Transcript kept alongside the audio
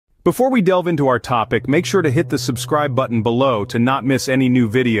Before we delve into our topic, make sure to hit the subscribe button below to not miss any new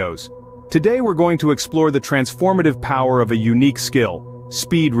videos. Today we're going to explore the transformative power of a unique skill,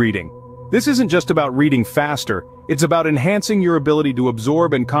 speed reading. This isn't just about reading faster, it's about enhancing your ability to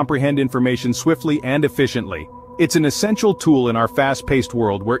absorb and comprehend information swiftly and efficiently. It's an essential tool in our fast-paced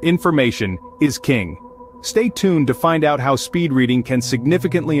world where information is king. Stay tuned to find out how speed reading can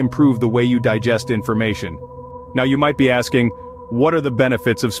significantly improve the way you digest information. Now you might be asking, what are the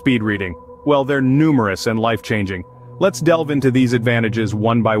benefits of speed reading? Well, they're numerous and life-changing. Let's delve into these advantages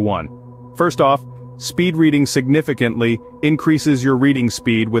one by one. First off, speed reading significantly increases your reading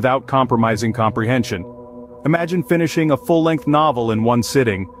speed without compromising comprehension. Imagine finishing a full-length novel in one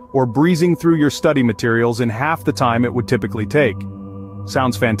sitting, or breezing through your study materials in half the time it would typically take.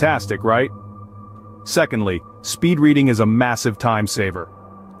 Sounds fantastic, right? Secondly, speed reading is a massive time saver.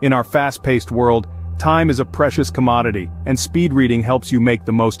 In our fast-paced world, time is a precious commodity, and speed reading helps you make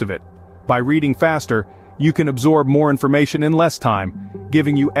the most of it. By reading faster, you can absorb more information in less time,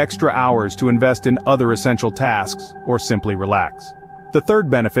 giving you extra hours to invest in other essential tasks, or simply relax. The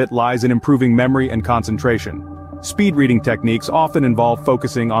third benefit lies in improving memory and concentration. Speed reading techniques often involve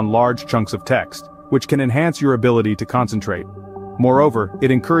focusing on large chunks of text, which can enhance your ability to concentrate. Moreover,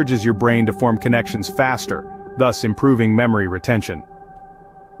 it encourages your brain to form connections faster, thus improving memory retention.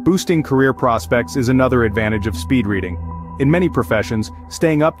 Boosting career prospects is another advantage of speed reading. In many professions,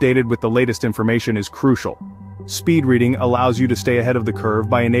 staying updated with the latest information is crucial. Speed reading allows you to stay ahead of the curve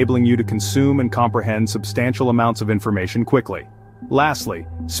by enabling you to consume and comprehend substantial amounts of information quickly. Lastly,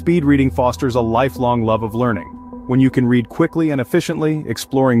 speed reading fosters a lifelong love of learning. When you can read quickly and efficiently,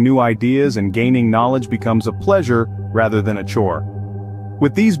 exploring new ideas and gaining knowledge becomes a pleasure rather than a chore.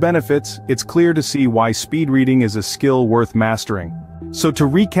 With these benefits, it's clear to see why speed reading is a skill worth mastering. So to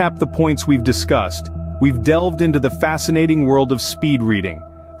recap the points we've discussed, we've delved into the fascinating world of speed reading,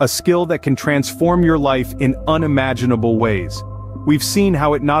 a skill that can transform your life in unimaginable ways. We've seen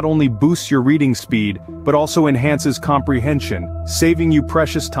how it not only boosts your reading speed, but also enhances comprehension, saving you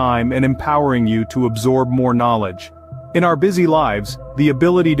precious time and empowering you to absorb more knowledge. In our busy lives, the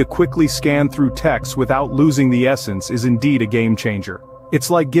ability to quickly scan through text without losing the essence is indeed a game changer. It's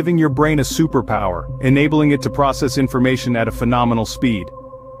like giving your brain a superpower, enabling it to process information at a phenomenal speed.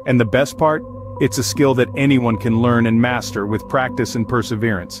 And the best part? It's a skill that anyone can learn and master with practice and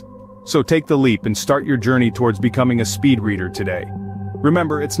perseverance. So take the leap and start your journey towards becoming a speed reader today.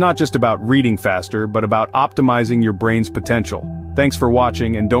 Remember, it's not just about reading faster, but about optimizing your brain's potential. Thanks for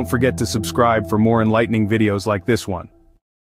watching, and don't forget to subscribe for more enlightening videos like this one.